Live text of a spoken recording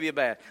Be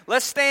bad.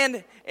 Let's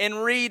stand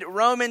and read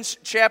Romans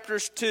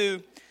chapters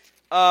 2.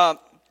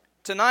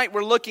 Tonight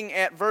we're looking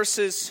at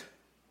verses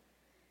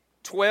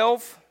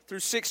 12 through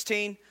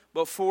 16,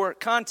 but for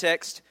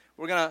context,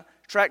 we're going to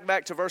track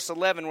back to verse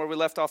 11 where we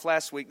left off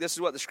last week. This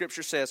is what the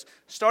Scripture says,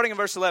 starting in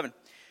verse 11.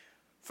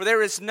 For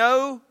there is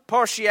no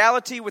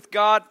partiality with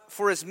God,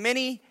 for as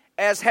many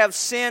as have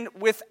sinned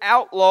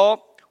without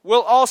law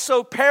will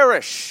also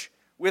perish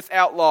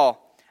without law.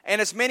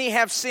 And as many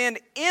have sinned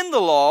in the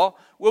law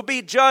will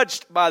be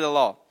judged by the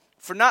law.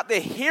 For not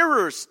the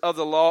hearers of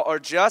the law are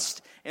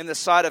just in the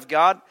sight of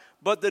God,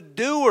 but the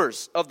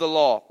doers of the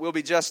law will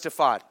be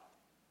justified.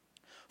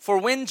 For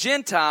when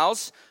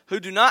Gentiles who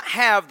do not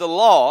have the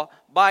law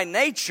by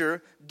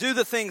nature do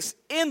the things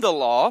in the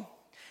law,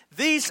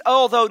 these,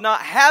 although not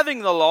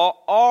having the law,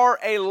 are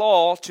a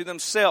law to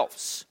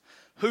themselves,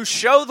 who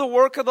show the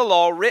work of the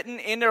law written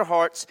in their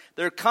hearts,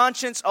 their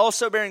conscience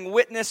also bearing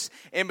witness,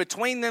 and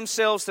between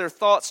themselves their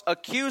thoughts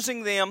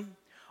accusing them,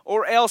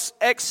 or else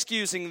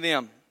excusing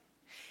them.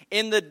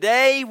 In the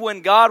day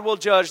when God will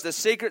judge the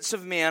secrets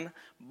of men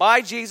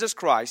by Jesus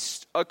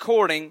Christ,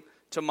 according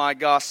to my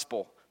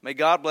gospel. May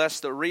God bless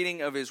the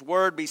reading of His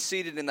Word. Be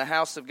seated in the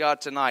house of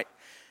God tonight.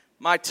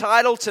 My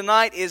title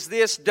tonight is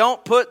this: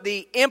 don't put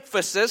the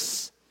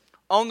emphasis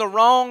on the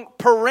wrong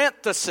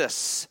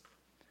parenthesis.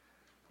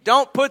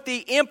 Don't put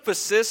the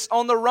emphasis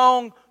on the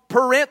wrong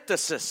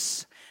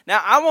parenthesis.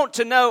 Now, I want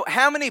to know,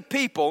 how many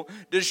people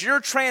does your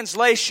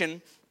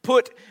translation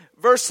put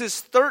verses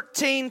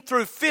 13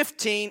 through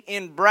 15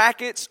 in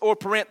brackets or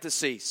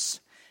parentheses?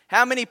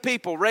 How many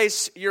people?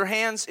 Raise your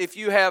hands if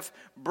you have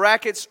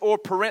brackets or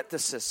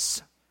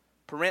parentheses.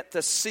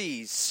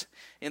 Parentheses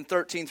in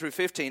 13 through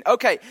 15.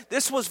 Okay,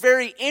 this was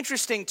very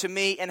interesting to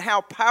me, and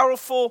how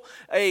powerful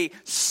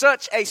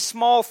such a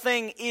small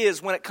thing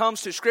is when it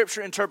comes to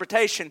Scripture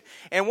interpretation.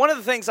 And one of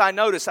the things I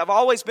noticed, I've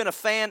always been a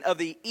fan of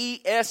the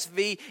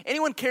ESV.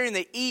 Anyone carrying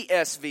the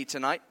ESV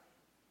tonight?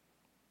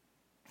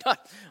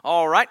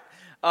 All right.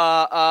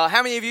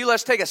 How many of you,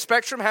 let's take a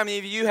spectrum, how many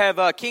of you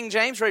have King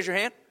James? Raise your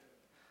hand.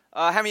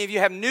 How many of you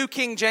have New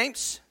King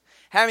James?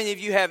 How many of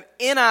you have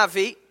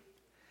NIV?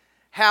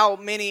 How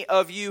many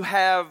of you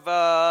have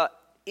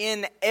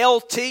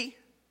NLT?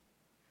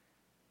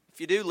 If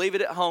you do, leave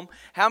it at home.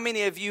 How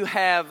many of you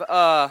have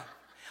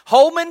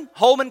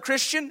Holman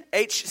Christian,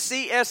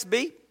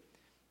 HCSB?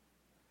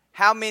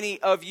 How many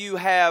of you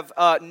have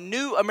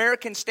New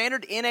American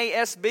Standard,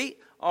 NASB?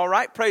 All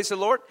right, praise the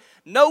Lord.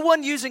 No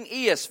one using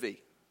ESV.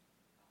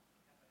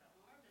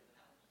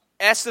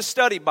 That's the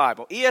study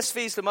Bible.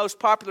 ESV is the most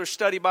popular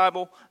study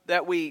Bible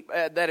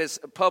that is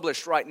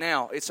published right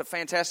now. It's a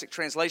fantastic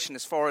translation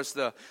as far as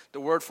the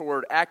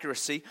word-for-word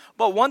accuracy.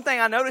 But one thing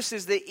I noticed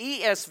is the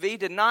ESV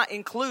did not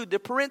include the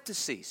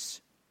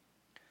parentheses.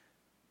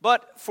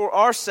 But for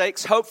our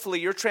sakes, hopefully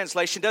your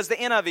translation, does the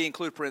NIV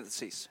include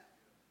parentheses?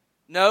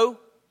 No?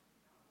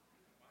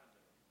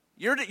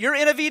 Your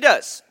NIV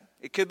does.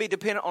 It could be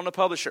dependent on the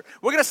publisher.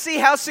 We're going to see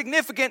how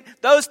significant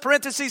those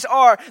parentheses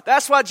are.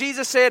 That's why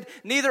Jesus said,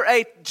 neither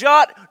a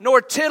jot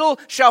nor tittle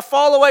shall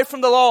fall away from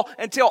the law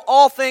until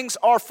all things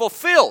are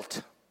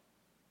fulfilled.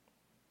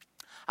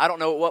 I don't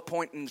know at what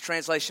point in the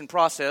translation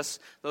process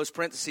those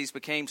parentheses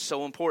became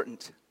so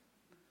important.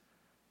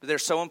 But they're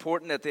so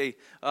important that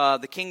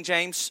the King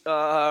James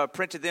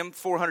printed them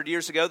 400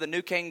 years ago. The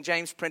New King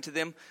James printed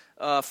them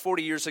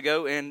 40 years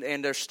ago,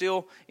 and they're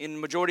still in the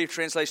majority of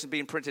translations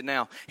being printed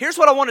now. Here's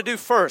what I want to do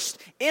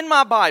first. In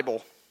my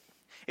Bible,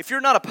 if you're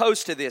not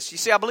opposed to this, you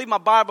see, I believe my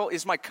Bible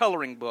is my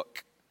coloring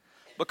book,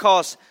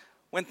 because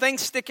when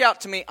things stick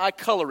out to me, I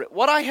color it.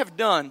 What I have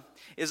done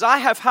is I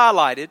have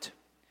highlighted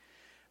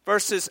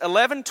verses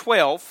 11,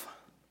 12,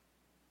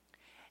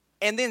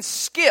 and then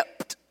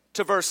skipped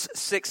to verse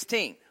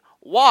 16.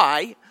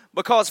 Why?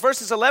 Because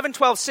verses 11,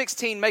 12,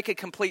 16 make a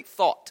complete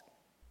thought.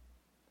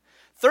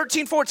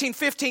 13, 14,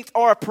 15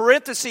 are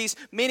parentheses,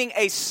 meaning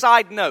a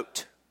side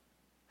note.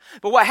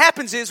 But what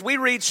happens is we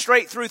read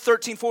straight through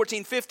 13,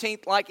 14, 15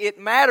 like it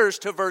matters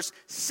to verse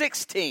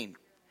 16.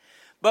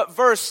 But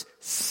verse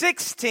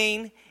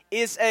 16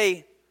 is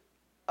a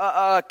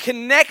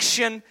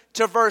connection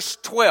to verse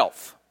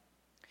 12.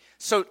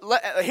 So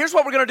here's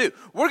what we're going to do.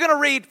 We're going to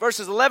read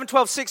verses 11,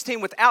 12,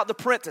 16 without the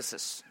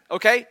parentheses.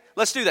 Okay?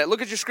 Let's do that.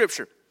 Look at your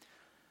scripture.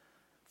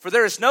 For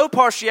there is no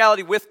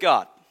partiality with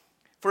God.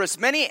 For as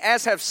many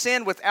as have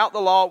sinned without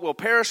the law will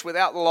perish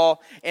without the law,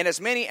 and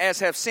as many as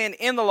have sinned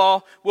in the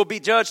law will be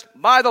judged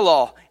by the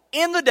law,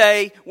 in the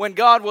day when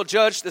God will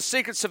judge the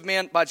secrets of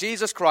men by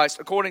Jesus Christ,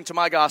 according to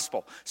my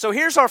gospel. So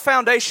here's our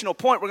foundational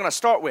point we're going to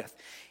start with.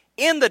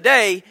 In the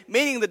day,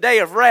 meaning the day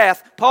of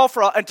wrath, Paul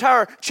for an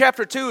entire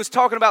chapter 2 is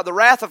talking about the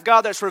wrath of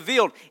God that's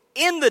revealed.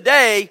 In the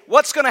day,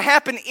 what's going to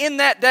happen in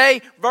that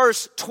day?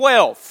 Verse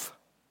 12.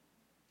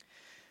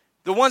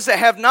 The ones that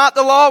have not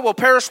the law will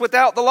perish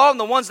without the law, and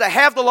the ones that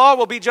have the law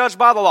will be judged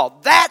by the law.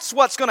 That's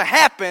what's going to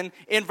happen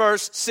in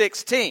verse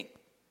 16.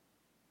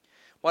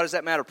 Why does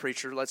that matter,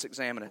 preacher? Let's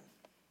examine it.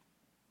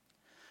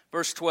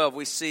 Verse 12,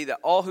 we see that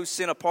all who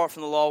sin apart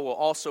from the law will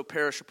also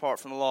perish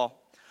apart from the law.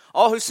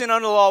 All who sin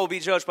under the law will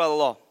be judged by the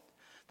law.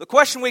 the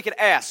question we could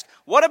ask,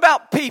 what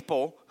about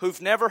people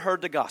who've never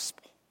heard the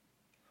gospel?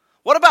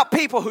 What about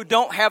people who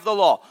don't have the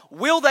law?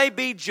 Will they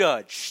be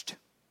judged?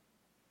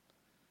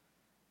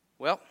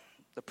 Well,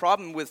 the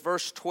problem with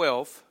verse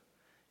 12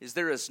 is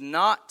there is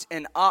not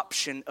an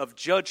option of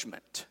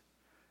judgment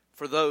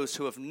for those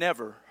who have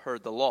never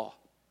heard the law.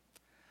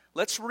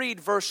 Let's read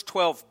verse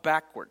 12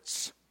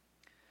 backwards.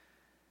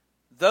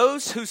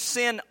 Those who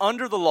sin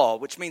under the law,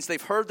 which means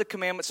they've heard the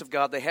commandments of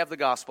God, they have the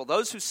gospel.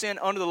 Those who sin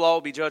under the law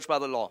will be judged by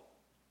the law.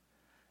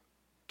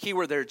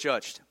 Keyword there,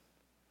 judged.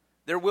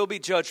 There will be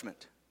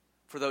judgment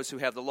for those who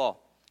have the law.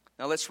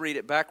 Now let's read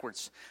it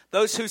backwards.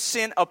 Those who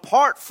sin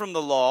apart from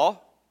the law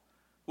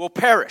will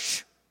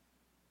perish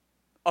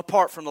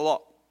apart from the law.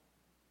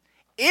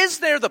 Is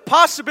there the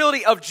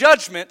possibility of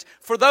judgment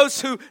for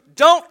those who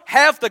don't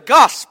have the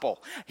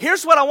gospel?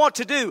 Here's what I want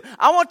to do.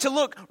 I want to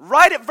look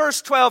right at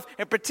verse 12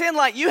 and pretend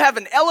like you have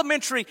an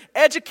elementary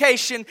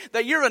education,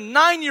 that you're a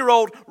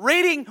 9-year-old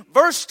reading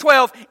verse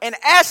 12 and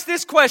ask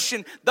this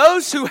question: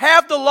 those who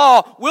have the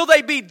law, will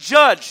they be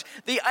judged?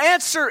 The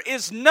answer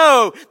is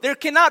no. There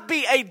cannot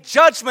be a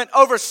judgment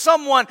over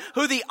someone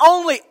who the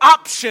only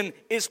option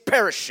is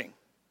perishing.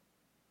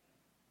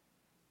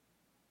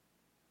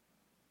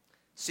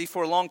 See,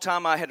 for a long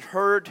time I had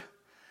heard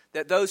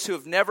that those who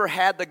have never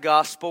had the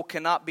gospel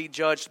cannot be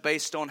judged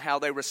based on how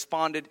they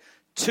responded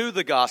to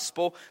the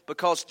gospel,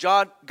 because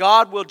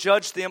God will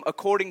judge them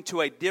according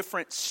to a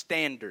different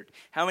standard.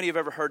 How many have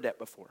ever heard that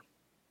before?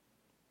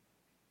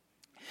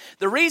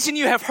 The reason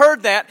you have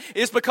heard that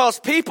is because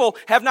people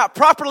have not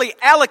properly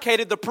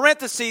allocated the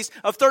parentheses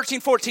of 13,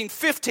 14,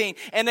 15,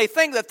 and they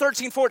think that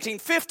 13, 14,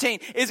 15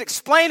 is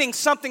explaining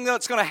something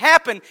that's going to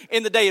happen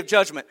in the day of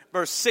judgment,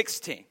 verse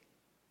 16.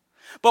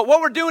 But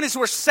what we're doing is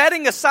we're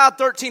setting aside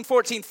 13,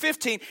 14,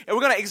 15, and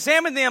we're going to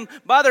examine them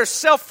by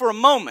themselves for a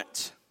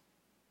moment.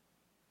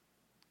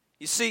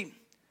 You see,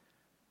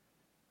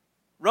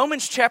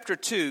 Romans chapter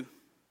 2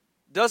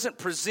 doesn't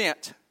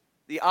present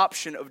the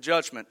option of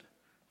judgment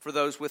for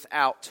those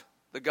without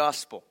the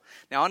gospel.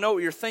 Now, I know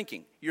what you're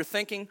thinking. You're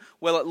thinking,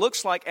 well, it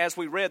looks like, as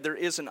we read, there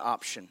is an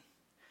option.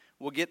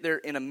 We'll get there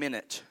in a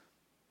minute.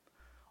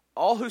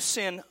 All who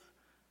sin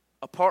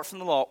apart from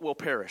the law will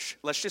perish.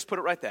 Let's just put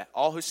it right there.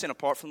 All who sin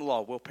apart from the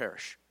law will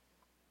perish.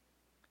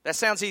 That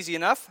sounds easy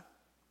enough.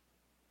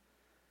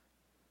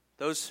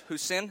 Those who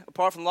sin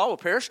apart from the law will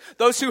perish.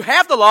 Those who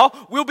have the law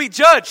will be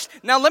judged.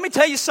 Now let me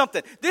tell you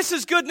something. This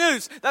is good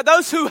news, that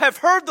those who have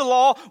heard the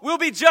law will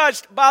be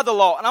judged by the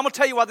law. And I'm going to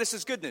tell you why this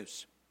is good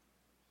news.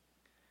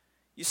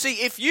 You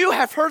see, if you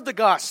have heard the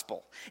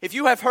gospel, if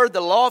you have heard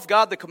the law of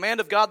God, the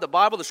command of God, the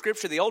Bible, the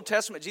Scripture, the Old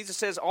Testament, Jesus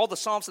says all the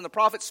Psalms and the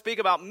prophets speak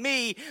about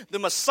me, the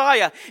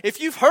Messiah. If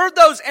you've heard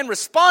those and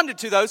responded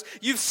to those,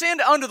 you've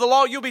sinned under the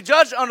law, you'll be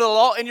judged under the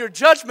law, and your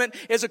judgment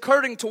is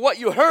according to what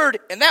you heard,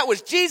 and that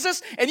was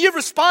Jesus, and you've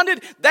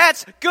responded.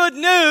 That's good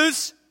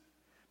news.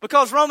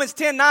 Because Romans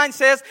 10:9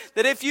 says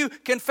that if you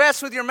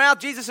confess with your mouth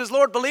Jesus is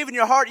Lord, believe in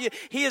your heart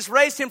He has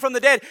raised Him from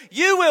the dead,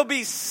 you will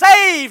be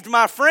saved,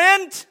 my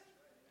friend.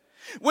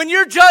 When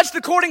you're judged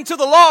according to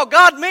the law,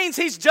 God means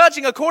He's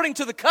judging according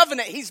to the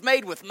covenant He's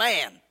made with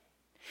man.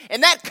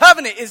 And that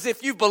covenant is,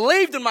 if you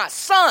believed in my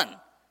Son,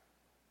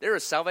 there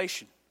is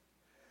salvation.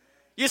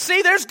 You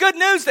see, there's good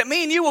news that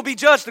me and you will be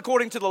judged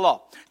according to the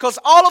law. Because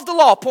all of the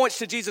law points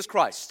to Jesus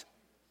Christ.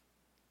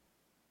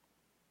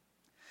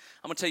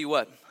 I'm going to tell you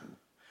what.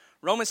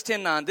 Romans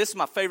 10:9, this is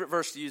my favorite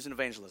verse to use in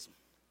evangelism.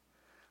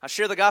 I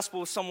share the gospel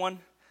with someone.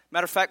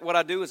 Matter of fact, what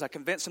I do is I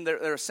convince them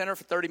they're a sinner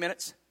for 30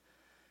 minutes.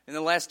 In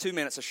the last 2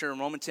 minutes, I share them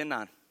Romans 10:9.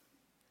 I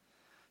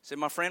said,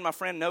 my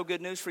friend, no good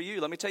news for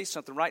you. Let me tell you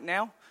something. Right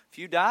now, if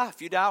you die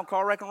on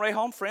car wreck on the way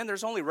home, friend,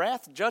 there's only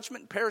wrath,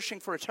 judgment, and perishing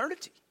for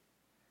eternity.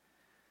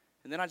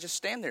 And then I just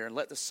stand there and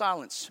let the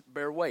silence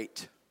bear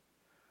weight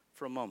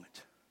for a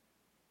moment.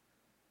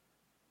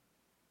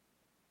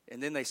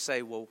 And then they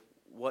say, well,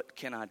 what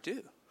can I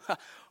do?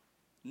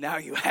 Now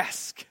you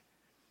ask.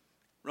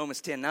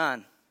 Romans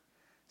 10:9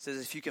 says,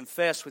 if you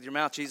confess with your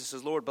mouth Jesus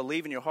is Lord,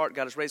 believe in your heart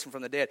God has raised Him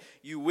from the dead,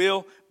 you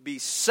will be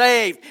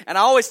saved. And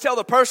I always tell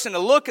the person to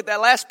look at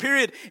that last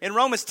period in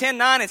Romans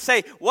 10:9 and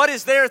say, what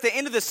is there at the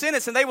end of the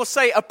sentence? And they will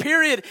say, a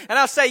period. And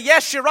I'll say,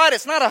 yes, you're right.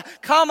 It's not a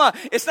comma.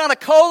 It's not a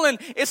colon.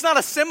 It's not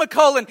a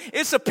semicolon.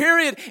 It's a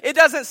period. It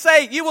doesn't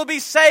say you will be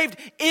saved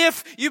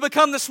if you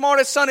become the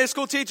smartest Sunday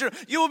school teacher.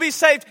 You will be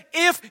saved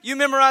if you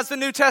memorize the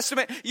New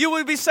Testament. You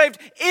will be saved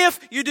if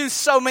you do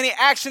so many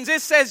actions.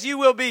 It says you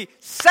will be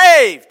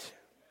saved.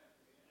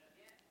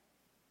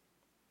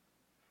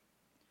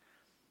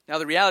 Now,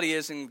 the reality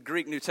is, in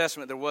Greek New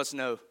Testament, there was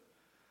no,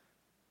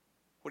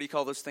 what do you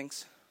call those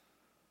things?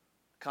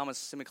 Commas,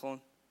 semicolon,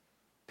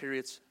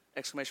 periods,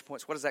 exclamation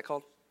points. What is that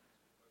called?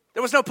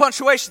 There was no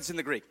punctuations in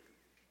the Greek.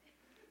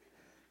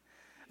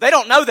 They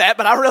don't know that,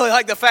 but I really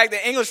like the fact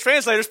that English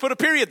translators put a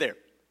period there.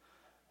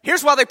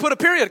 Here's why they put a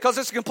period, because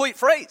it's a complete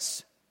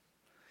phrase.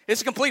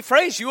 It's a complete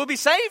phrase. You will be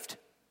saved.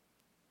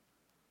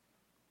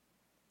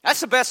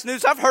 That's the best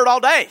news I've heard all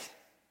day.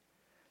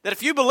 That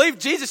if you believe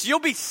Jesus, you'll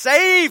be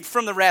saved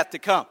from the wrath to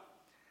come.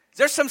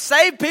 There's some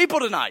saved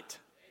people tonight.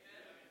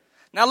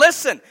 Now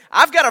listen,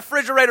 I've got a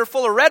refrigerator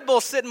full of Red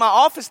Bull sitting in my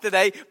office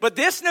today, but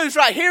this news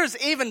right here is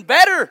even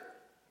better.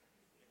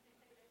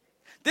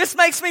 This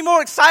makes me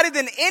more excited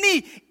than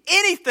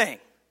anything.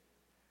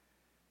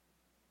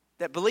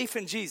 That belief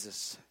in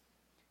Jesus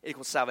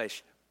equals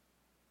salvation.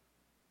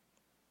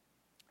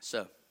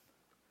 So,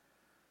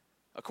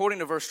 according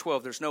to verse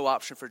 12, there's no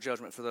option for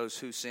judgment for those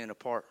who sin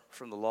apart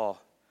from the law.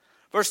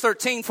 Verse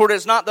 13, for it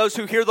is not those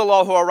who hear the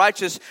law who are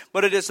righteous,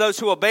 but it is those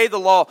who obey the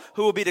law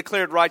who will be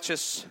declared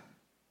righteous.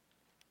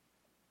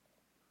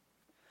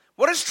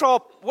 What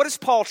is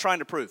Paul trying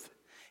to prove?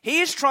 He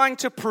is trying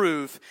to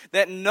prove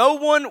that no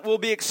one will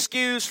be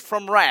excused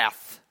from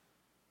wrath,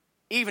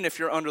 even if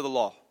you're under the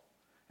law.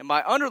 And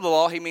by under the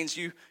law, he means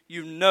you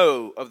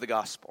know of the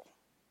gospel.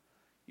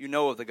 You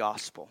know of the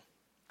gospel.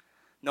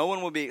 No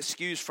one will be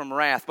excused from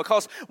wrath.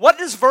 Because what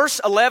does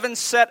verse 11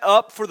 set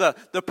up for the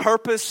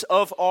purpose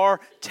of our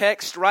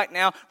text right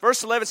now?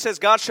 Verse 11 says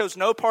God shows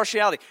no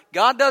partiality.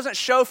 God doesn't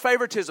show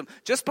favoritism.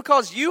 Just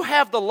because you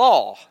have the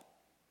law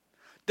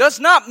does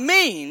not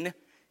mean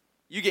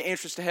you get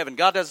entrance to heaven.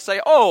 God doesn't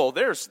say, oh,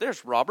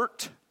 there's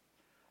Robert.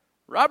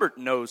 Robert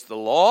knows the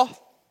law.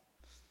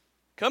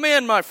 Come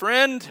in, my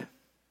friend.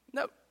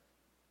 No,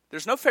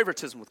 there's no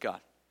favoritism with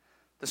God.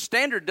 The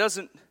standard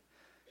doesn't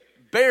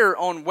bear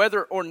on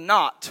whether or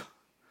not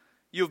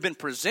you have been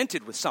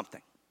presented with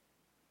something.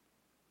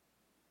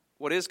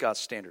 What is God's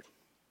standard?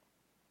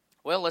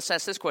 Well, let's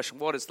ask this question.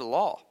 What is the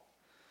law?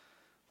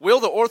 Will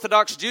the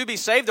Orthodox Jew be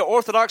saved? The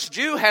Orthodox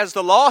Jew has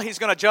the law. He's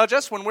going to judge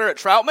us when we're at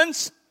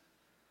Troutman's.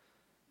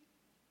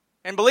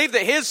 And believe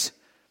that his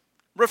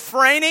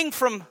refraining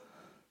from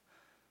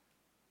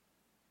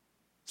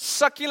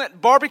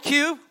succulent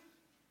barbecue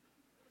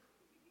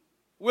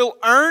will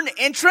earn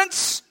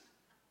entrance.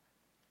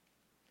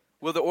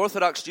 Will the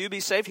Orthodox Jew be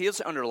saved? He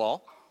is under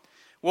law.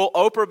 Will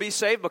Oprah be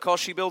saved because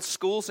she builds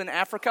schools in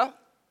Africa?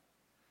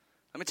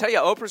 Let me tell you,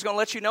 Oprah's going to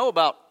let you know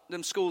about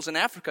them schools in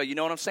Africa. You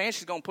know what I'm saying?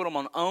 She's going to put them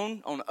on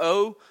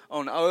O,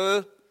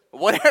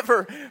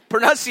 whatever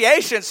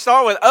pronunciations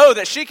start with O,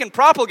 that she can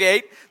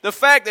propagate the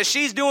fact that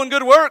she's doing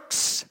good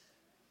works.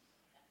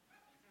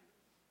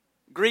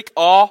 Greek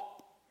awe.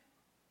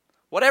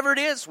 Whatever it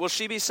is, will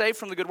she be saved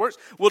from the good works?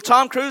 Will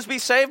Tom Cruise be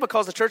saved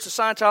because the Church of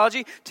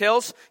Scientology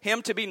tells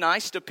him to be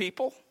nice to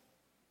people?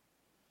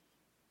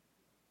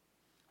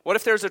 What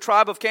if there's a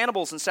tribe of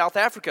cannibals in South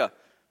Africa,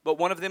 but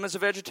one of them is a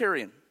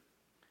vegetarian?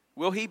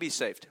 Will he be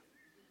saved?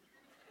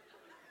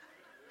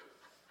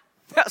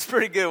 That's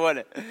pretty good,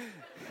 wasn't it?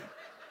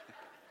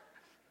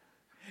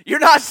 You're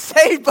not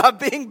saved by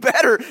being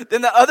better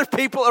than the other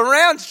people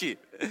around you.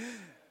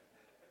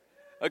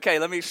 Okay,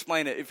 let me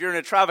explain it. If you're in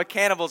a tribe of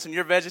cannibals and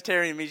you're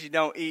vegetarian, it means you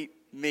don't eat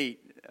meat.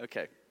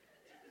 Okay.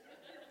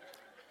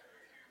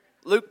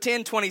 Luke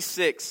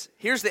 10:26.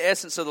 Here's the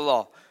essence of the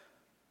law.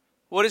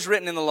 What is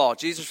written in the law?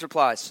 Jesus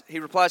replies. He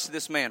replies to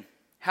this man,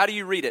 how do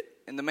you read it?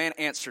 And the man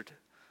answered,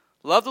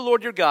 love the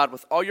Lord your God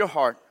with all your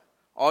heart,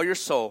 all your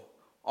soul,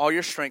 all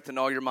your strength, and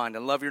all your mind,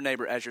 and love your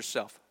neighbor as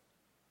yourself.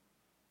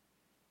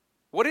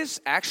 What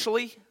is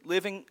actually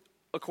living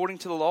according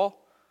to the law?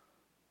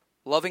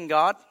 Loving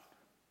God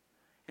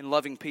and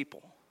loving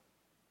people.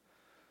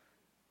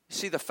 You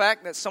see, the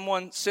fact that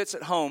someone sits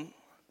at home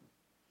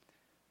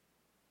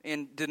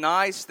and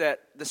denies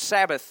that the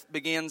Sabbath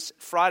begins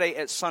Friday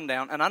at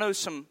sundown, and I know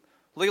some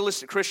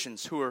legalistic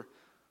Christians who are,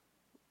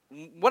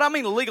 what I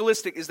mean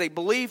legalistic is they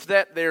believe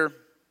that their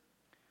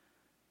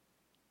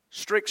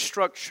strict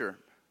structure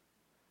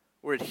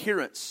or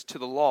adherence to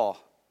the law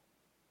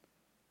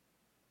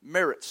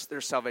merits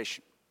their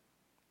salvation.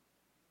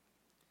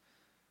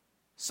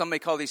 Some may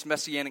call these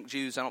Messianic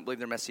Jews. I don't believe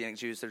they're Messianic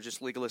Jews. They're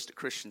just legalistic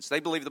Christians.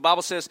 They believe the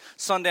Bible says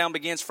sundown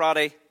begins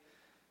Friday.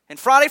 And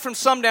Friday from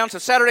sundown to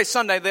Saturday,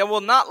 Sunday, they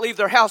will not leave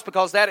their house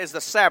because that is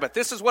the Sabbath.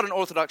 This is what an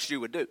Orthodox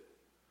Jew would do.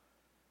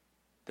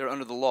 They're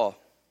under the law.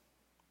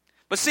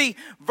 But see,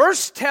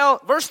 verse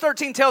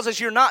 13 tells us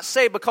you're not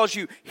saved because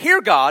you hear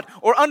God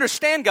or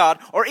understand God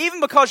or even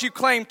because you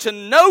claim to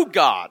know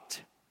God.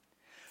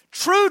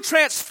 True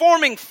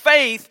transforming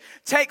faith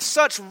takes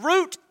such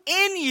root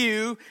in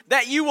you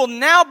that you will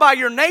now by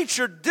your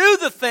nature do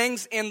the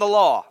things in the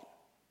law.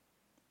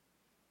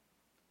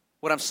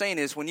 What I'm saying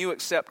is when you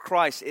accept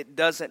Christ, it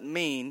doesn't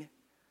mean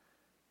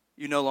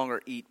you no longer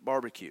eat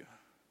barbecue.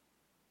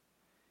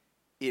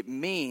 It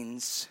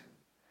means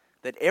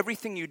that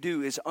everything you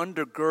do is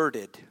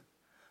undergirded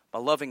by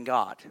loving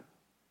God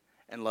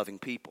and loving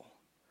people.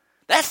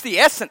 That's the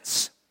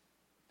essence.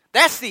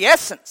 That's the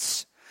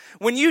essence.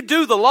 When you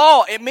do the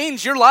law, it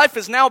means your life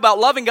is now about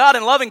loving God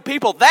and loving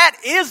people. That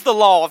is the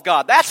law of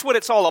God. That's what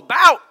it's all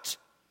about.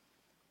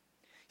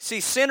 See,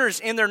 sinners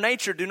in their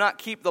nature do not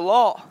keep the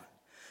law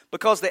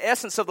because the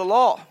essence of the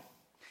law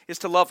is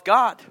to love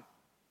God.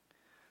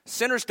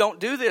 Sinners don't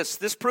do this.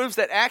 This proves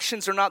that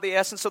actions are not the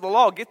essence of the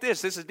law. Get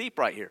this. This is deep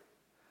right here.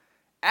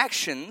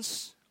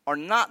 Actions are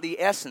not the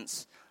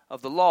essence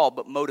of the law,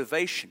 but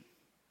motivation.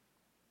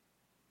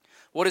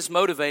 What is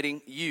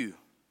motivating you?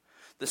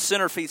 The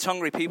sinner feeds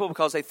hungry people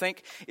because they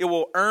think it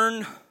will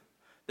earn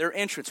their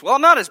entrance. Well,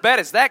 I'm not as bad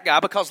as that guy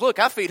because, look,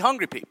 I feed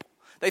hungry people.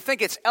 They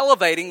think it's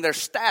elevating their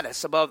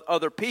status above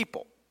other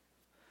people.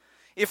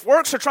 If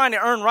works are trying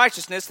to earn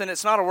righteousness, then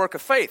it's not a work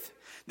of faith.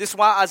 This is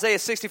why Isaiah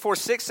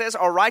 64:6 says,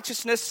 our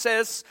righteousness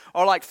says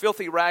are like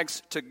filthy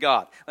rags to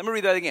God. Let me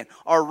read that again.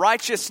 Our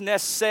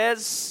righteousness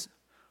says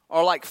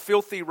are like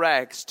filthy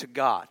rags to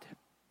God.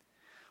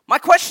 My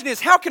question is,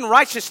 how can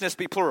righteousness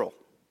be plural?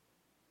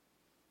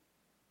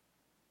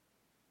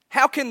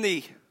 How can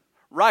the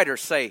writer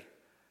say,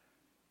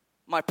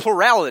 my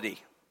plurality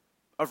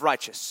of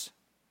righteous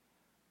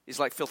is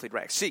like filthy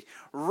rags? See,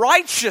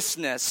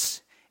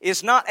 righteousness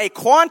is not a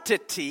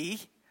quantity,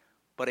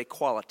 but a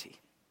quality.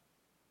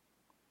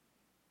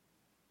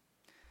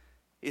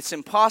 It's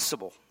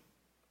impossible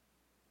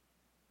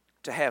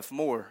to have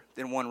more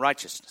than one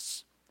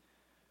righteousness.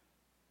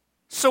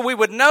 So we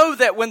would know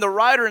that when the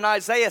writer in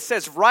Isaiah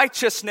says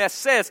righteousness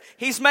says,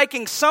 he's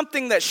making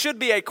something that should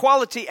be a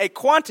quality, a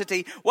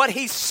quantity. What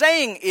he's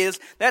saying is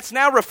that's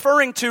now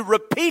referring to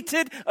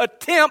repeated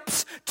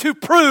attempts to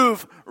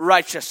prove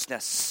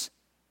righteousness.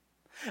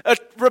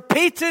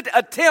 Repeated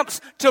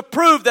attempts to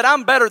prove that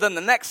I'm better than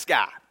the next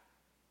guy.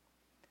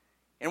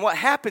 And what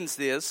happens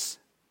is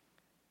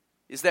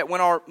that when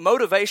our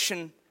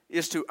motivation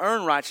is to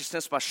earn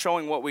righteousness by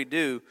showing what we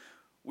do,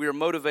 we are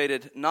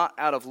motivated not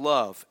out of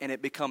love, and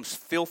it becomes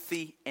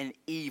filthy and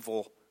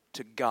evil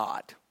to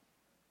God.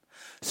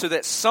 So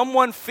that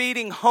someone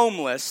feeding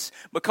homeless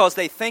because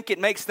they think it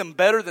makes them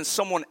better than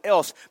someone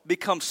else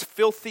becomes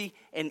filthy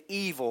and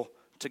evil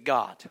to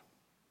God.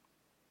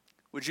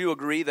 Would you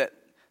agree that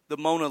the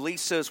Mona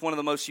Lisa is one of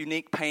the most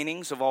unique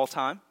paintings of all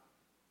time?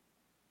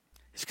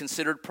 It's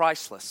considered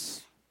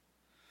priceless.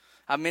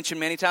 I've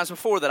mentioned many times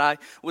before that I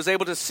was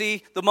able to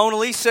see the Mona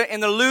Lisa in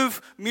the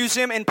Louvre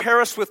Museum in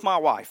Paris with my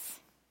wife.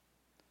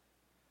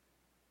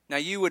 Now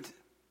you would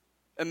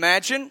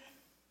imagine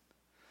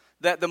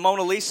that the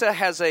Mona Lisa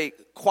has a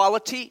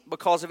quality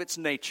because of its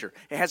nature.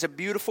 It has a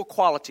beautiful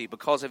quality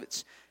because of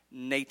its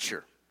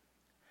nature.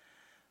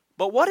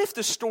 But what if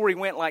the story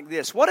went like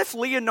this? What if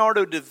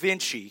Leonardo da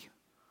Vinci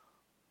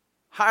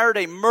hired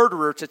a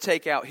murderer to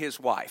take out his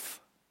wife?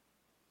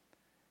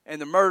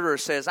 And the murderer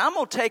says, I'm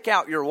going to take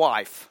out your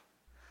wife.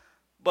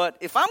 But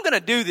if I'm going to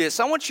do this,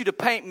 I want you to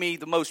paint me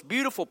the most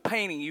beautiful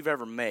painting you've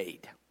ever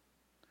made.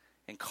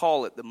 And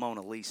call it the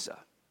Mona Lisa.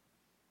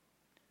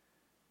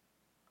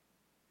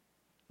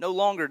 No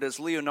longer does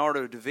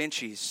Leonardo da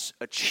Vinci's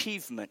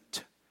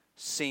achievement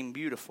seem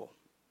beautiful.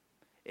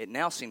 It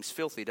now seems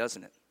filthy,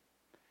 doesn't it?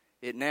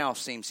 It now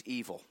seems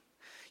evil.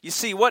 You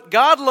see, what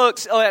God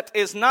looks at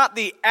is not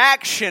the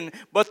action,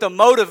 but the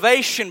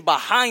motivation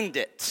behind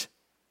it.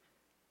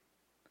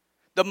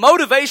 The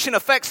motivation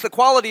affects the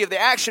quality of the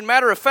action.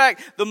 Matter of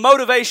fact, the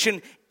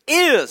motivation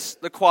is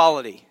the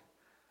quality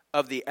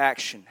of the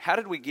action. How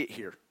did we get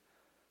here?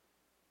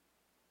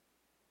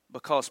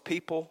 Because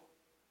people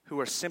who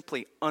are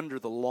simply under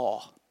the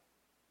law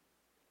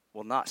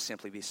will not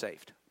simply be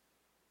saved.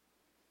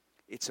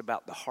 It's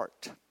about the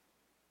heart.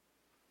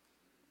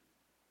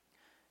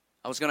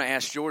 I was going to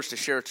ask George to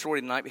share a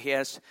story tonight, but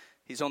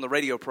he's on the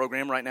radio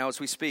program right now as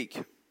we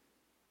speak,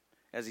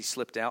 as he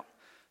slipped out.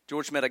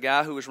 George met a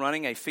guy who was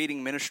running a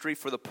feeding ministry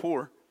for the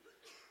poor,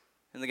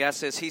 and the guy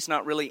says he's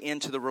not really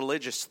into the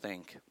religious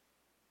thing.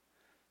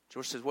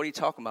 George says, what are you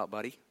talking about,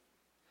 buddy?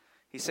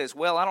 He says,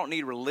 well, I don't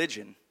need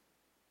religion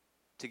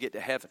to get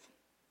to heaven.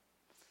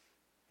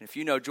 And if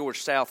you know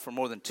George South for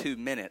more than 2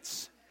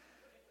 minutes,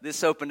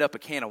 this opened up a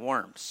can of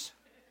worms.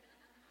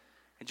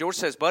 And George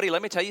says, buddy,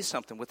 let me tell you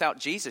something. Without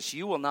Jesus,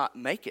 you will not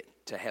make it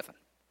to heaven.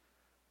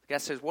 The guy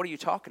says, what are you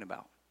talking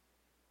about?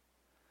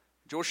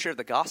 George shared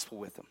the gospel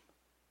with him.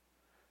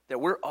 That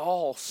we're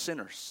all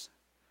sinners.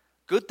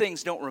 Good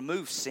things don't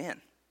remove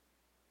sin.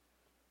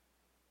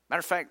 Matter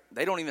of fact,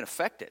 they don't even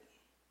affect it.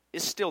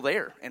 It's still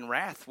there, and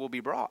wrath will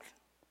be brought.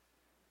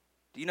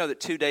 Do you know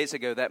that 2 days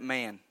ago that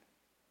man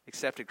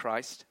accepted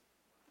Christ?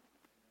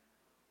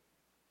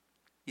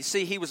 You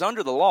see, he was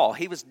under the law.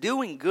 He was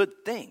doing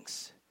good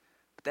things.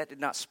 But that did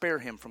not spare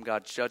him from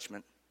God's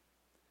judgment.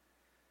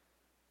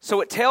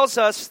 So it tells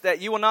us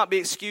that you will not be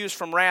excused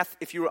from wrath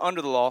if you are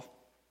under the law.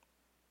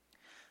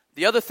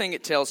 The other thing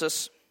it tells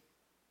us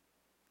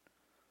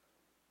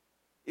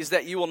is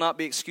that you will not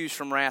be excused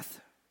from wrath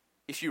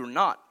if you are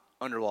not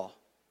under law.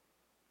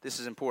 This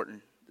is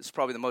important. This is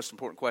probably the most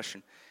important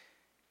question.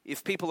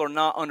 If people are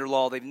not under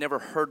law, they've never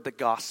heard the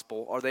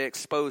gospel, are they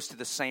exposed to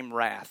the same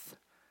wrath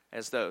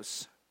as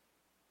those?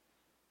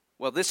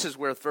 Well, this is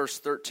where verse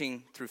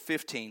 13 through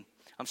 15,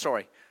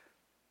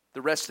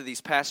 the rest of these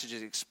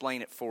passages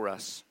explain it for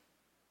us.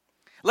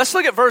 Let's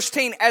look at verse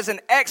 10 as an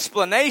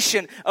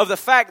explanation of the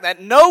fact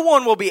that no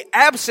one will be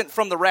absent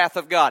from the wrath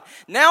of God.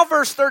 Now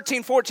verse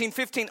 13, 14,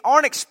 15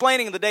 aren't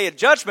explaining the day of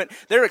judgment.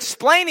 They're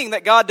explaining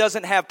that God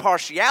doesn't have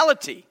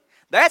partiality.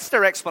 That's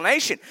their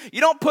explanation.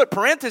 You don't put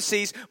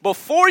parentheses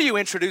before you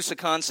introduce a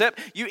concept.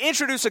 You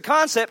introduce a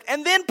concept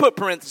and then put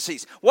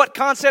parentheses. What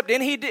concept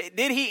did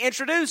he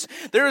introduce?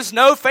 There is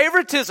no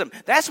favoritism.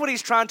 That's what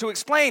he's trying to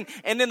explain.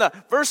 And then the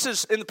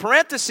verses in the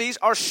parentheses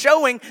are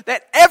showing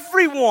that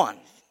everyone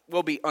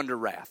will be under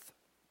wrath.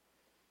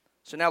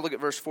 So now look at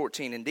verse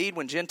 14. Indeed,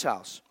 when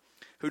Gentiles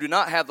who do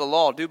not have the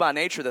law do by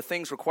nature the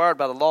things required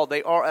by the law,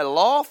 they are a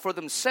law for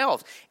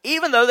themselves,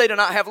 even though they do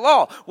not have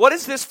law. What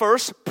is this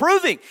verse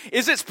proving?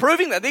 Is it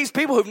proving that these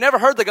people who've never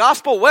heard the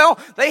gospel, well,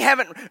 they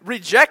haven't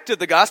rejected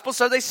the gospel,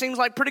 so they seem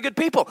like pretty good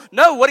people?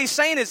 No, what he's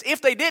saying is if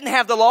they didn't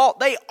have the law,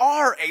 they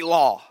are a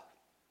law.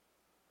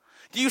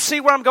 Do you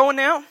see where I'm going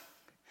now?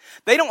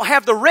 They don't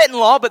have the written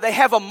law, but they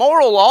have a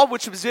moral law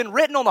which has been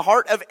written on the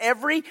heart of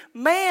every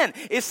man.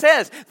 It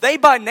says, they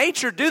by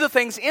nature do the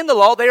things in the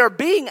law. They are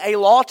being a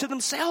law to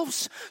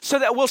themselves so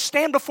that we'll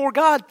stand before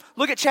God.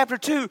 Look at chapter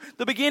 2,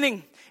 the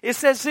beginning. It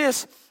says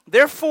this,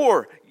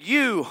 therefore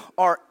you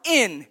are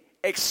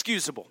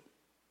inexcusable.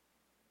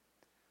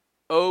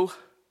 Oh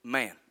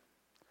man.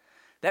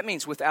 That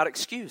means without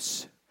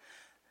excuse.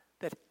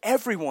 That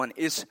everyone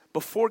is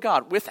before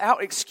God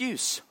without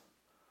excuse.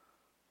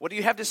 What do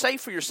you have to say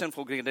for your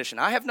sinful condition?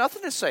 I have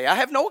nothing to say. I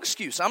have no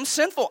excuse. I'm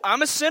sinful.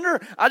 I'm a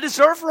sinner. I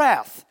deserve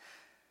wrath.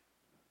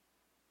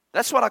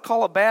 That's what I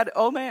call a bad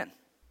oh man.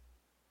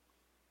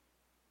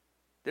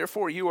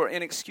 Therefore, you are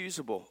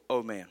inexcusable,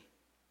 oh man.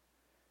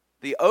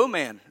 The oh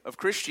man of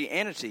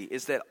Christianity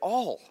is that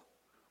all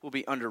will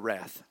be under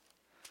wrath.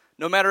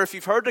 No matter if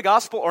you've heard the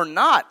gospel or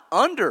not,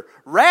 under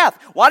wrath.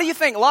 Why do you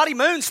think Lottie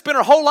Moon spent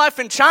her whole life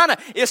in China?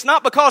 It's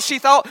not because she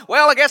thought,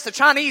 well, I guess the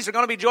Chinese are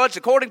going to be judged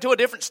according to a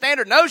different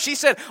standard. No, she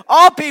said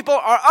all people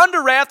are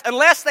under wrath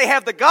unless they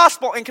have the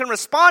gospel and can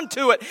respond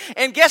to it.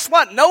 And guess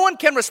what? No one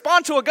can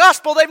respond to a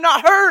gospel they've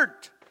not heard.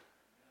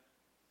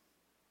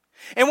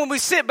 And when we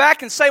sit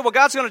back and say, well,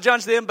 God's going to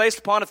judge them based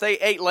upon if they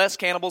ate less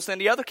cannibals than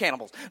the other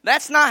cannibals,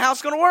 that's not how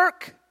it's going to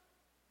work.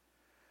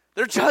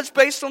 They're judged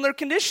based on their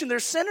condition. They're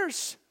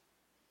sinners.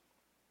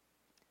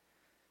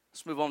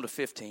 Let's move on to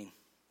 15.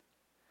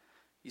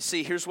 You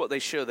see, here's what they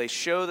show. They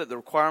show that the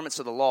requirements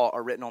of the law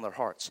are written on their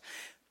hearts.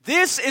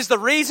 This is the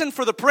reason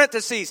for the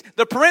parentheses.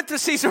 The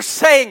parentheses are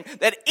saying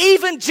that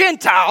even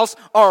Gentiles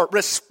are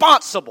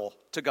responsible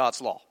to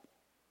God's law.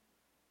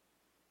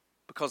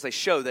 Because they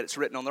show that it's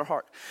written on their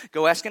heart.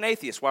 Go ask an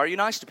atheist, why are you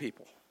nice to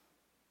people?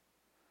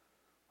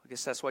 I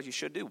guess that's what you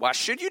should do. Why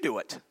should you do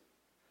it?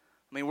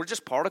 I mean, we're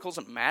just particles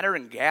of matter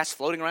and gas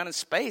floating around in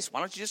space. Why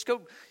don't you just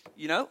go,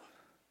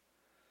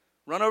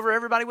 run over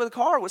everybody with a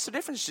car? What's the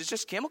difference? It's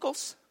just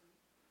chemicals.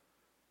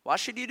 Why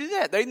should you do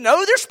that? They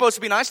know they're supposed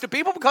to be nice to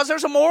people because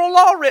there's a moral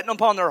law written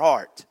upon their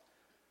heart.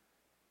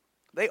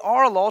 They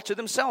are a law to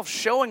themselves,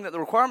 showing that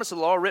the requirements of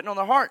the law are written on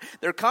their heart.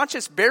 Their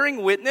conscience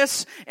bearing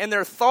witness, and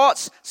their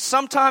thoughts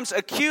sometimes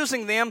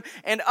accusing them,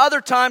 and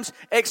other times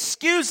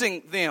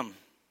excusing them.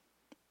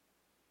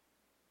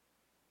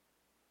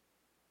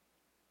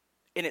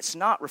 And it's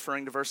not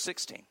referring to verse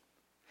 16.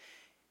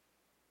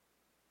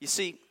 You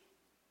see,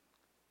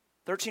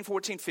 13,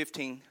 14,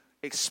 15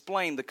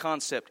 explain the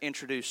concept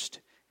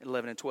introduced in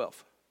 11 and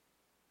 12.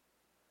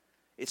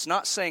 It's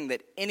not saying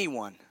that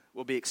anyone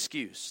will be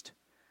excused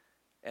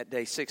at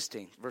day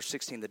 16, verse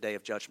 16, the day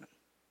of judgment.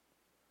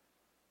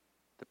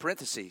 The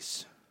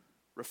parentheses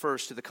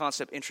refers to the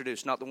concept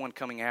introduced, not the one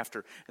coming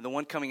after. And the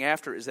one coming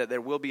after is that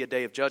there will be a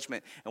day of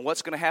judgment. And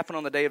what's going to happen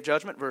on the day of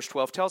judgment? Verse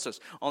 12 tells us,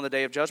 on the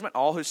day of judgment,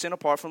 all who sin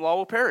apart from the law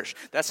will perish.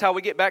 That's how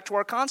we get back to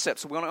our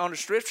concepts. So we're going to under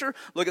Scripture,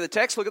 look at the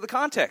text, look at the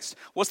context.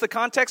 What's the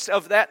context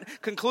of that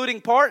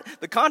concluding part?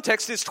 The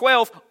context is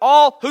 12,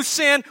 all who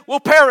sin will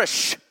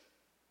perish.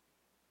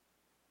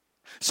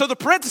 So the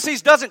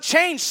parentheses doesn't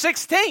change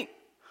 16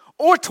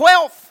 or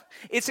 12.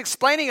 It's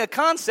explaining a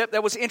concept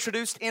that was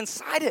introduced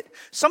inside it.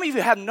 Some of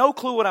you have no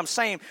clue what I'm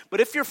saying, but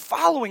if you're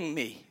following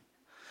me,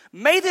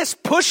 may this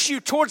push you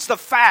towards the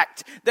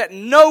fact that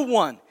no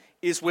one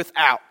is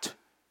without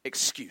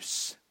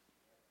excuse.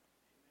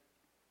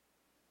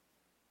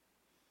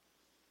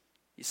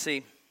 You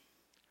see,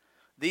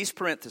 these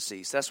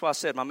parentheses, that's why I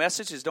said my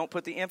message is don't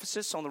put the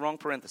emphasis on the wrong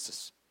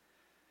parenthesis.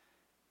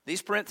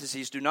 These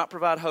parentheses do not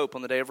provide hope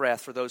on the day of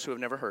wrath for those who have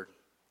never heard.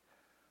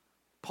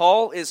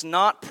 Paul is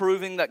not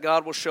proving that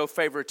God will show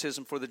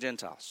favoritism for the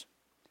Gentiles.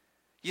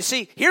 You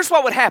see, here's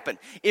what would happen.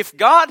 If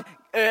God,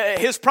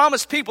 his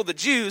promised people, the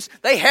Jews,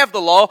 they have the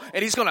law,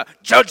 and he's going to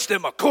judge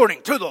them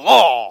according to the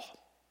law.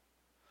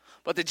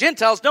 But the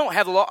Gentiles don't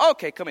have the law.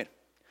 Okay, come in.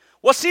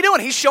 What's he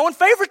doing? He's showing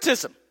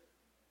favoritism.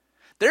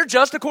 They're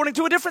judged according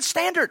to a different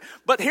standard.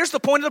 But here's the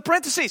point of the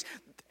parentheses.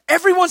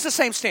 Everyone's the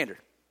same standard.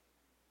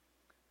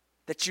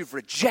 That you've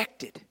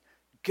rejected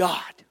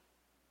God.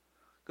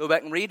 Go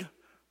back and read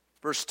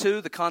verse 2,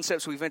 the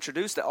concepts we've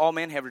introduced, that all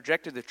men have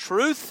rejected the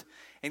truth,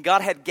 and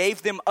God had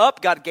gave them up.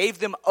 God gave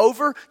them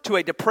over to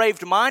a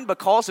depraved mind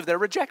because of their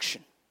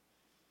rejection.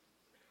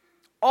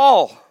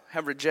 All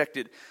have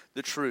rejected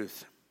the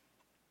truth.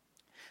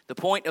 The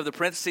point of the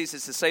parentheses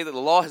is to say that the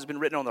law has been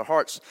written on their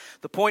hearts.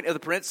 The point of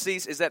the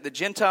parentheses is that the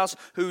Gentiles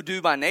who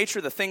do by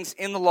nature the things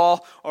in the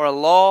law are a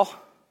law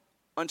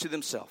unto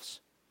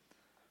themselves.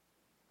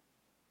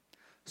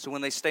 So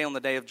when they stay on the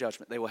day of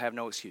judgment, they will have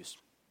no excuse.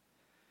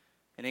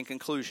 And in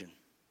conclusion,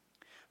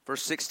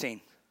 verse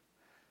 16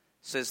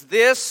 says,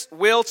 this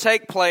will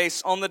take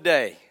place on the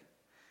day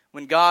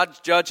when God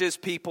judges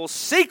people's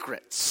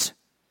secrets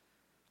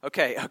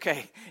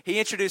Okay. He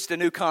introduced a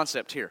new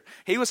concept here.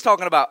 He was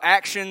talking about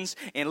actions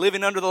and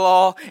living under the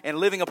law and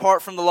living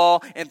apart from the law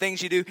and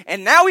things you do.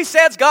 And now he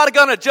says God is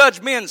going to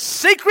judge men's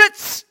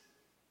secrets.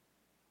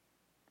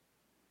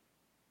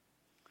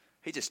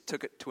 He just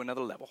took it to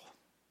another level.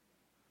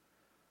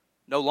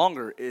 No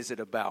longer is it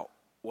about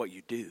what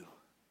you do.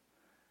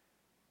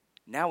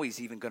 Now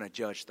he's even going to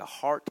judge the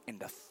heart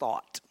and the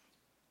thought.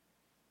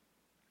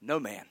 No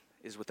man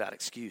is without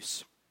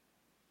excuse.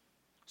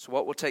 So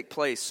what will take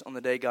place on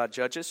the day God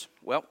judges?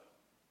 Well,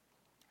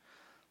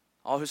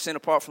 all who sin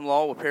apart from the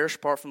law will perish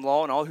apart from the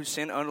law, and all who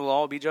sin under the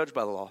law will be judged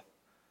by the law.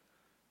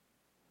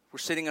 We're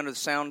sitting under the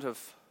sound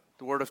of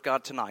the word of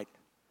God tonight.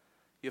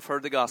 You've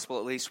heard the gospel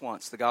at least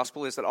once. The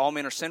gospel is that all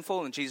men are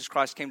sinful and Jesus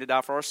Christ came to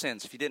die for our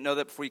sins. If you didn't know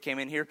that before you came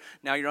in here,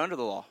 now you're under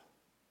the law.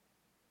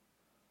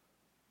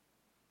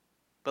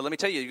 But let me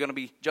tell you, you're going to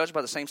be judged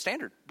by the same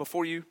standard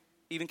before you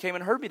even came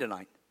and heard me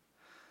tonight.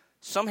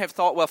 Some have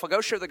thought, well, if I go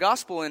share the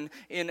gospel in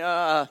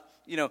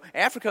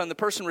Africa and the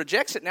person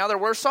rejects it, now they're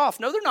worse off.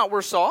 No, they're not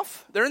worse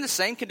off. They're in the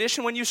same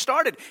condition when you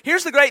started.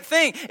 Here's the great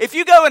thing. If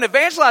you go and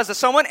evangelize to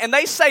someone and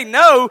they say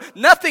no,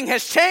 nothing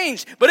has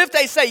changed. But if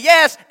they say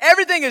yes,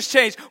 everything has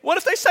changed. What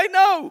if they say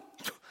no?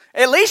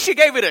 At least you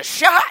gave it a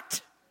shot.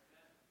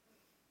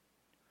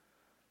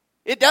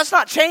 It does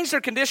not change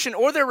their condition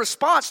or their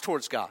response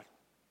towards God.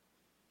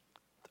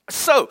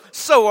 So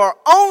our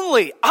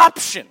only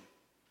option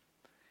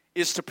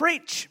is to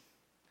preach.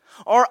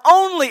 Our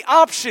only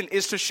option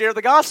is to share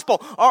the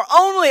gospel. Our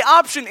only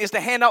option is to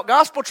hand out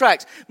gospel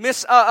tracts.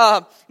 Miss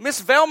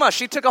Velma,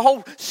 she took a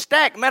whole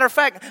stack. Matter of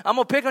fact, I'm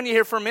going to pick on you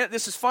here for a minute.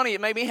 This is funny. It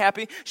made me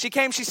happy. She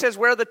came, she says,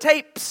 where are the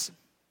tapes?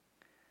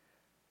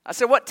 I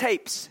said, what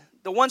tapes?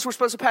 The ones we're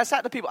supposed to pass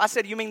out to people. I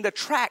said, you mean the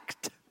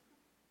tract?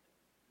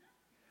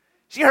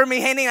 She heard me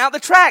handing out the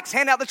tracts,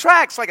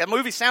 like a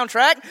movie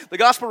soundtrack, the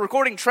gospel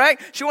recording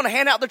track. She wanted to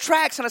hand out the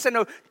tracts, and I said,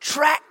 no,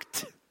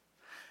 tract.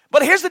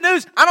 But here's the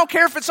news. I don't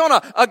care if it's on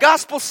a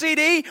gospel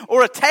CD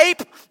or a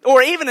tape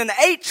or even an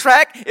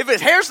 8-track. If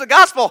it hears the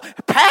gospel,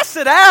 pass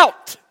it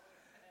out.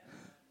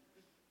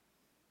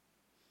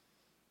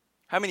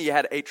 How many of you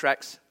had 8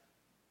 tracks?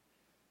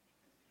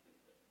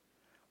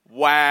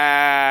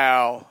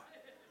 Wow.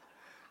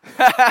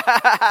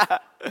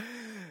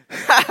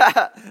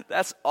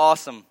 That's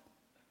awesome.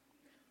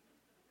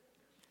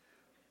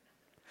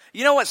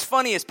 You know what's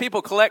funny is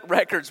people collect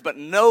records, but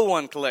no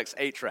one collects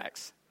 8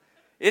 tracks.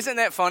 Isn't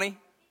that funny?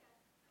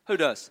 Who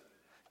does?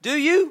 Do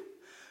you?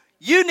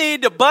 You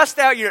need to bust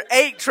out your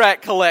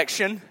 8-track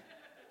collection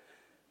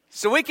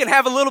so we can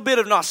have a little bit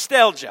of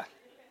nostalgia.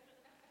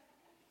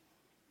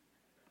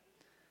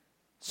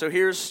 So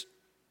here's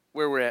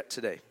where we're at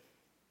today.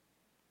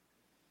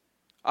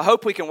 I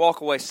hope we can walk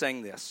away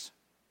saying this.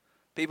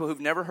 People who've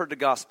never heard the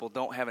gospel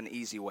don't have an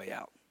easy way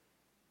out.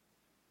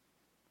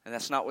 And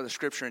that's not what the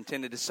scripture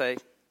intended to say.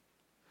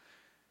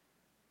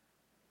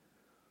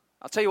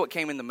 I'll tell you what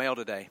came in the mail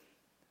today.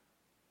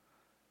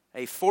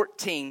 A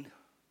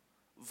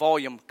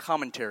 14-volume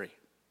commentary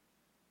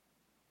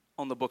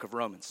on the book of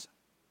Romans.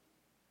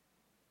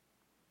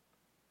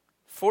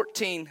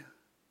 14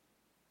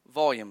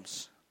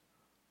 volumes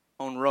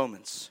on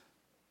Romans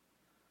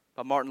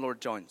by Martin Lloyd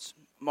Jones.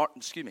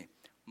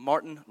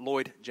 Martin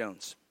Lloyd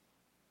Jones.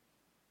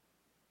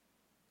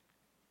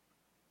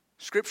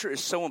 Scripture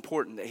is so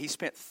important that he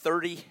spent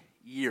 30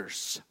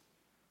 years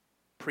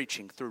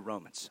preaching through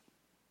Romans.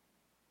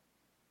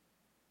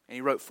 And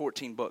he wrote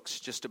 14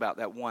 books just about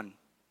that one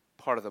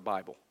part of the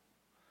Bible.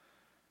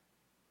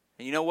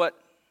 And you know what?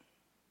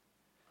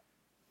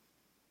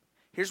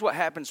 Here's what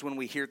happens when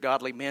we hear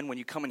godly men, when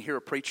you come and hear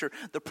a preacher.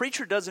 The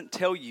preacher doesn't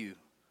tell you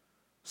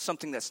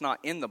something that's not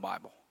in the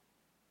Bible.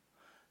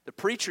 The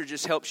preacher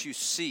just helps you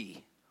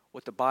see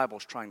what the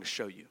Bible's trying to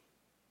show you.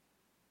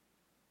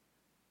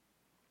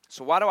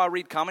 So why do I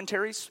read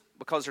commentaries?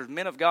 Because there's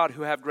men of God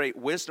who have great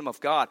wisdom of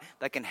God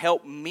that can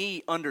help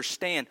me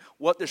understand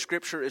what the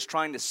Scripture is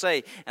trying to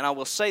say. And I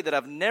will say that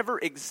I've never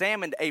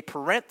examined a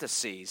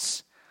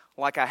parenthesis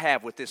like I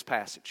have with this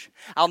passage.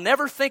 I'll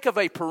never think of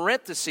a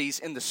parenthesis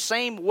in the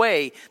same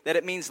way that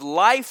it means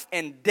life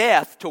and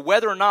death to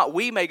whether or not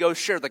we may go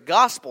share the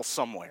gospel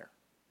somewhere.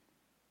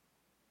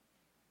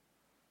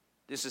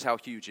 This is how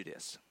huge it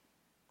is.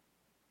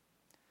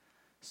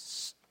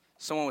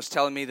 Someone was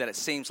telling me that it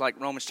seems like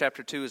Romans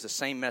chapter 2 is the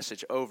same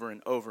message over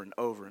and over and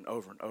over and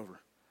over and over.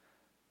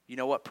 You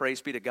know what?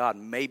 Praise be to God.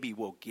 Maybe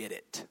we'll get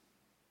it.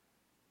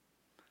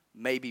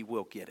 Maybe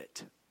we'll get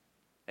it.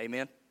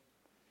 Amen?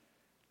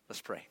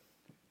 Let's pray.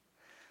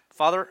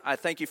 Father, I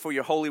thank you for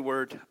your holy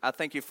word. I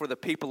thank you for the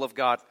people of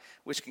God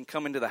which can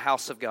come into the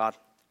house of God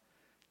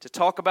to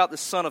talk about the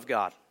Son of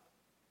God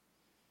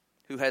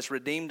who has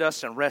redeemed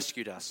us and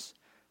rescued us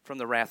from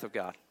the wrath of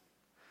God.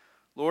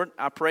 Lord,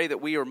 I pray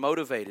that we are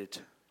motivated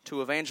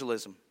to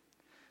evangelism,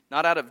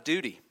 not out of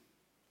duty,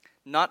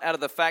 not out of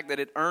the fact that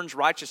it earns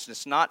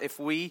righteousness, not if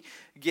we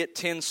get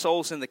 10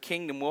 souls in the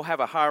kingdom, we'll have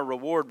a higher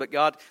reward, but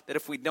God, that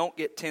if we don't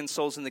get 10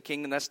 souls in the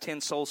kingdom, that's 10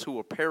 souls who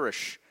will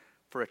perish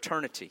for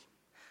eternity.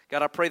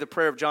 God, I pray the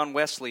prayer of John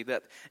Wesley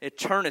that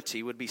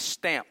eternity would be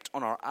stamped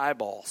on our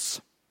eyeballs.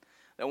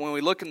 That when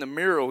we look in the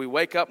mirror, we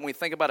wake up and we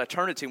think about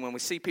eternity. When we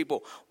see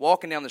people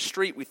walking down the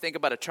street, we think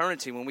about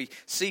eternity. When we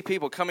see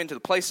people come into the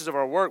places of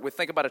our work, we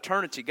think about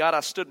eternity. God, I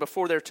stood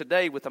before there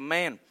today with a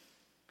man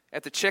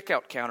at the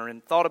checkout counter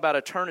and thought about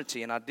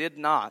eternity, and I did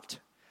not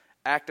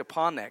act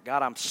upon that.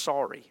 God, I'm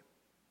sorry.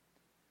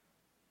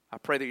 I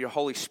pray that your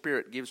Holy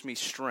Spirit gives me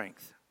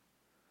strength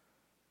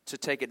to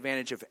take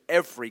advantage of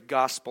every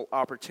gospel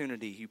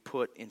opportunity you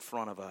put in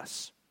front of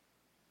us.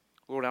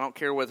 Lord, I don't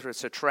care whether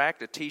it's a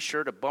tract, a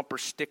t-shirt, a bumper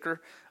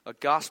sticker, a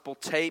gospel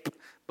tape,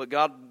 but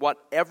God,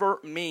 whatever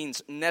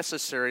means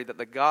necessary that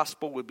the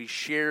gospel would be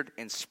shared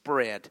and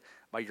spread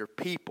by your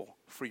people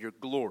for your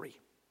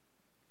glory.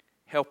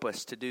 Help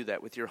us to do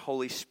that with your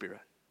Holy Spirit.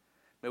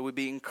 May we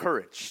be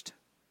encouraged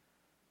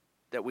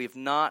that we have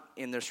not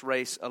in this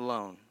race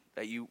alone,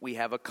 that we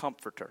have a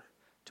comforter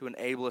to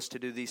enable us to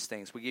do these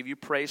things. We give you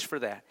praise for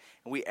that.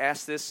 And we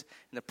ask this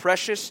in the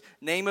precious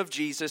name of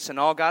Jesus, and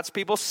all God's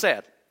people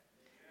said,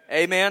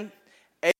 Amen.